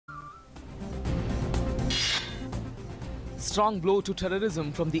Strong blow to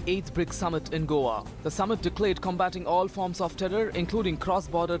terrorism from the 8th BRICS summit in Goa. The summit declared combating all forms of terror, including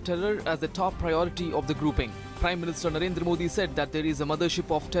cross-border terror, as the top priority of the grouping. Prime Minister Narendra Modi said that there is a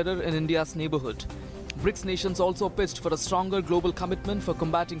mothership of terror in India's neighborhood. BRICS nations also pitched for a stronger global commitment for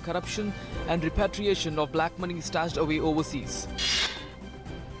combating corruption and repatriation of black money stashed away overseas.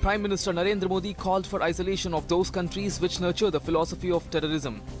 Prime Minister Narendra Modi called for isolation of those countries which nurture the philosophy of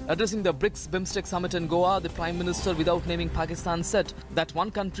terrorism. Addressing the BRICS BIMSTEC summit in Goa, the Prime Minister, without naming Pakistan, said that one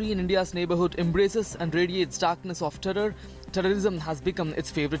country in India's neighborhood embraces and radiates darkness of terror. Terrorism has become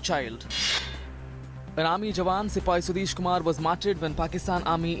its favorite child. An army Jawan, Sipahi Sudhesh Kumar, was martyred when Pakistan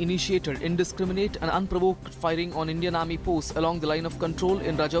Army initiated indiscriminate and unprovoked firing on Indian Army posts along the line of control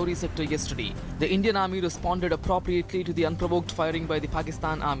in Rajouri sector yesterday. The Indian Army responded appropriately to the unprovoked firing by the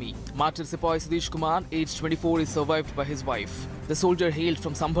Pakistan Army. Martyr Sipahi Sudhesh Kumar, aged 24, is survived by his wife. The soldier hailed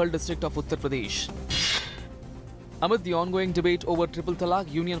from Sambhal district of Uttar Pradesh. Amid the ongoing debate over triple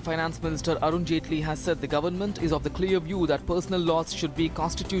talaq, Union Finance Minister Arun Jaitley has said the government is of the clear view that personal laws should be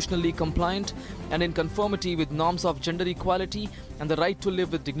constitutionally compliant and in conformity with norms of gender equality and the right to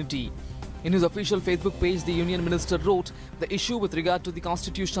live with dignity. In his official Facebook page, the Union Minister wrote, "The issue with regard to the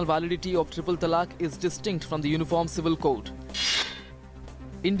constitutional validity of triple talaq is distinct from the Uniform Civil Code."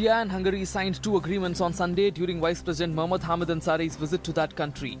 India and Hungary signed 2 agreements on Sunday during Vice President Mohammad Hamid Ansari's visit to that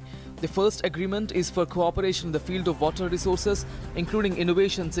country. The first agreement is for cooperation in the field of water resources, including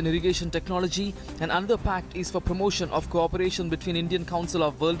innovations in irrigation technology, and another pact is for promotion of cooperation between Indian Council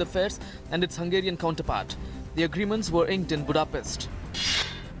of World Affairs and its Hungarian counterpart. The agreements were inked in Budapest.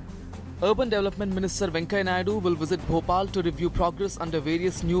 Urban Development Minister Venkaiah Naidu will visit Bhopal to review progress under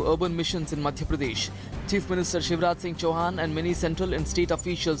various new urban missions in Madhya Pradesh. Chief Minister Shivraj Singh Chauhan and many central and state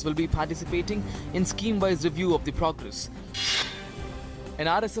officials will be participating in scheme-wise review of the progress. An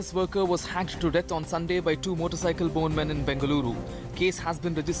RSS worker was hacked to death on Sunday by 2 motorcycle-borne men in Bengaluru. Case has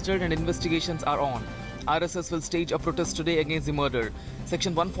been registered and investigations are on. RSS will stage a protest today against the murder.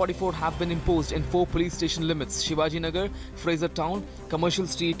 Section 144 have been imposed in 4 police station limits: Shivaji Nagar, Fraser Town, Commercial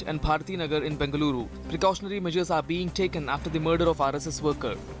Street and Bharati Nagar in Bengaluru. Precautionary measures are being taken after the murder of RSS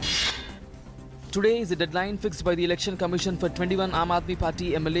worker. Today is the deadline fixed by the Election Commission for 21 Aam Aadmi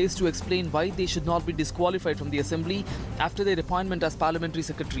Party MLAs to explain why they should not be disqualified from the Assembly after their appointment as parliamentary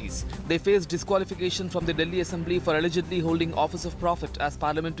secretaries. They faced disqualification from the Delhi Assembly for allegedly holding office of profit as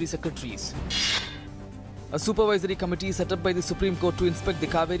parliamentary secretaries. A supervisory committee set up by the Supreme Court to inspect the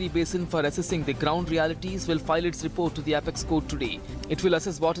Kaveri Basin for assessing the ground realities will file its report to the Apex Court today. It will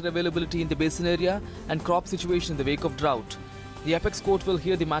assess water availability in the basin area and crop situation in the wake of drought. The Apex Court will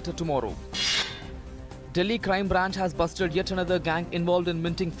hear the matter tomorrow. Delhi Crime Branch has busted yet another gang involved in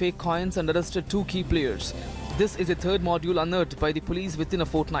minting fake coins and arrested 2 key players. This is the 3rd module unearthed by the police within a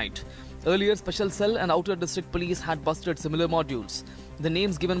fortnight. Earlier, Special Cell and Outer District Police had busted similar modules. The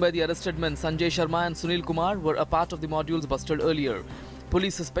names given by the arrested men Sanjay Sharma and Sunil Kumar were a part of the modules busted earlier.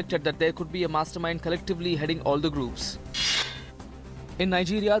 Police suspected that there could be a mastermind collectively heading all the groups. In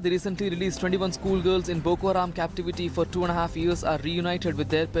Nigeria, the recently released 21 schoolgirls in Boko Haram captivity for 2.5 years are reunited with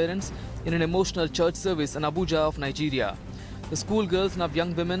their parents in an emotional church service in Abuja of Nigeria. The schoolgirls, now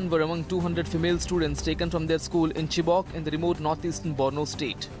young women, were among 200 female students taken from their school in Chibok in the remote northeastern Borno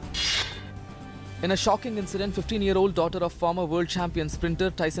state. In a shocking incident, 15-year-old daughter of former world champion sprinter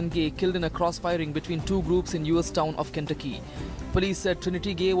Tyson Gay killed in a crossfiring between 2 groups in US town of Kentucky. Police said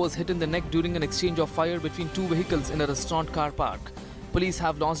Trinity Gay was hit in the neck during an exchange of fire between 2 vehicles in a restaurant car park. Police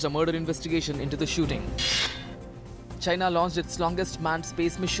have launched a murder investigation into the shooting. China launched its longest manned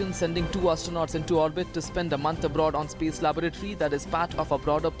space mission, sending 2 astronauts into orbit to spend a month abroad on space laboratory that is part of a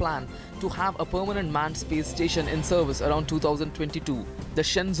broader plan to have a permanent manned space station in service around 2022. The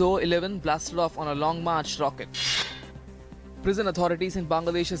Shenzhou 11 blasted off on a Long March rocket. Prison authorities in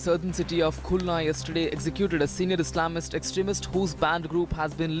Bangladesh's southern city of Khulna yesterday executed a senior Islamist extremist whose banned group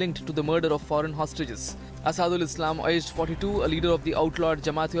has been linked to the murder of foreign hostages. Asadul Islam, aged 42, a leader of the outlawed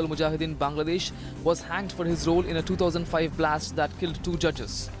Jamaat-ul-Mujahideen Bangladesh, was hanged for his role in a 2005 blast that killed 2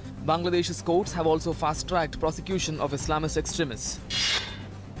 judges. Bangladesh's courts have also fast-tracked prosecution of Islamist extremists.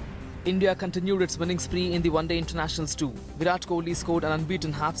 India continued its winning spree in the one-day internationals too. Virat Kohli scored an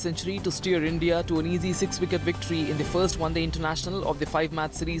unbeaten half-century to steer India to an easy 6-wicket victory in the first one-day international of the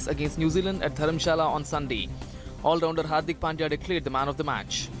 5-match series against New Zealand at Dharamshala on Sunday. All-rounder Hardik Pandya declared the man of the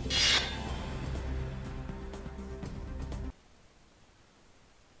match.